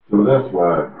So that's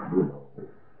why,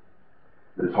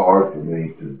 it's hard for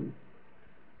me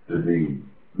to be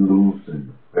loose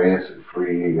and fancy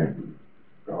free and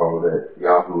all that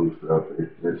Yahoo stuff. It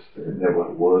never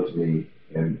was me,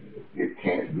 and it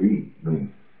can't be me.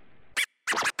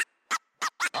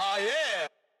 Oh, yeah.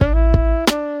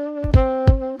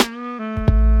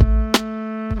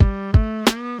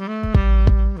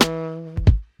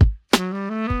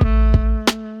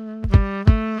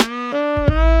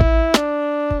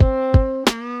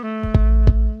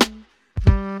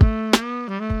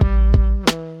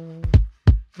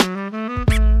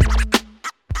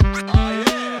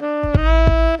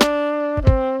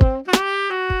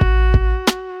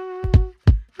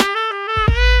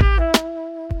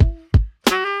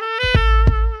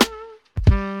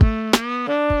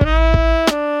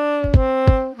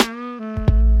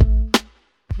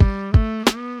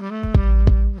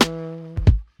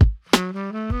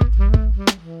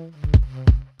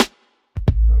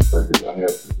 I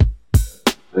have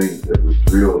things that was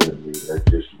drilled in me. That's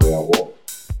just the way I walk,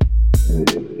 and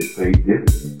it paid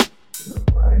dividends.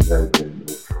 I ain't never been in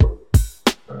no trouble.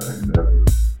 I ain't never,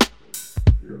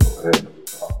 had no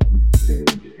problem. Been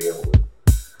in jail.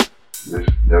 Just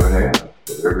never have.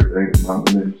 But everything Mama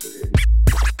and said.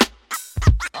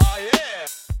 Oh yeah.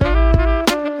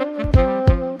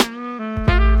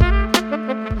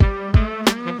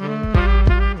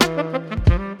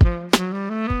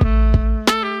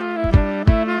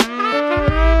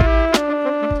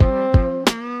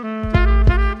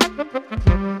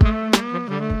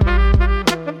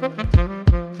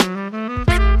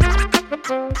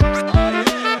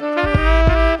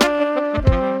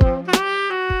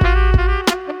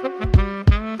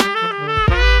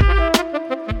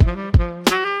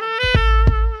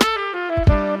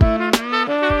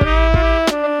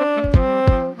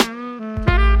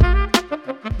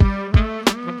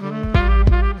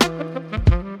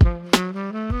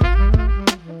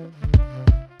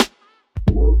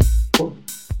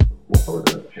 Why would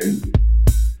I change it?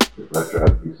 If I tried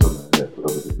to be something that's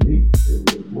other than me, it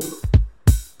wouldn't work.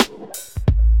 So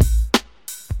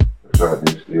I tried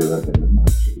to instill that into my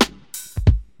children.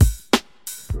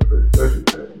 So especially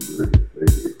that you look at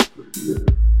the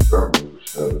Durmon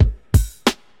stuff.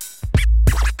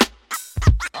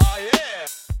 Oh yeah.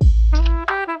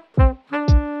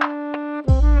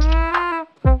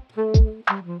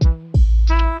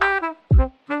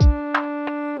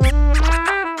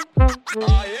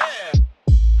 Oh yeah.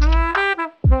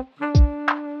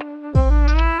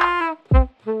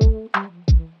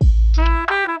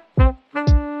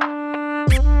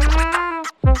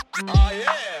 Oh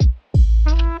yeah.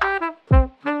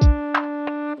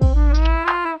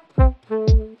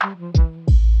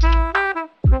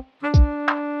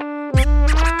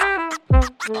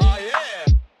 Oh yeah.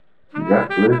 You got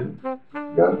to listen.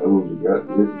 You got to know you got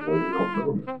to listen, so you don't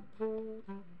know me.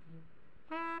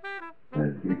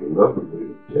 And people love it,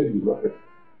 they tell you like,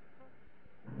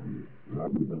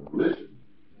 you don't listen.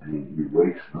 And you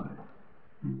waste money.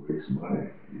 You waste money.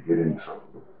 You get in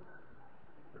trouble.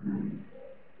 You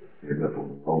end up on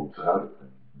the wrong side of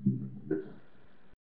things.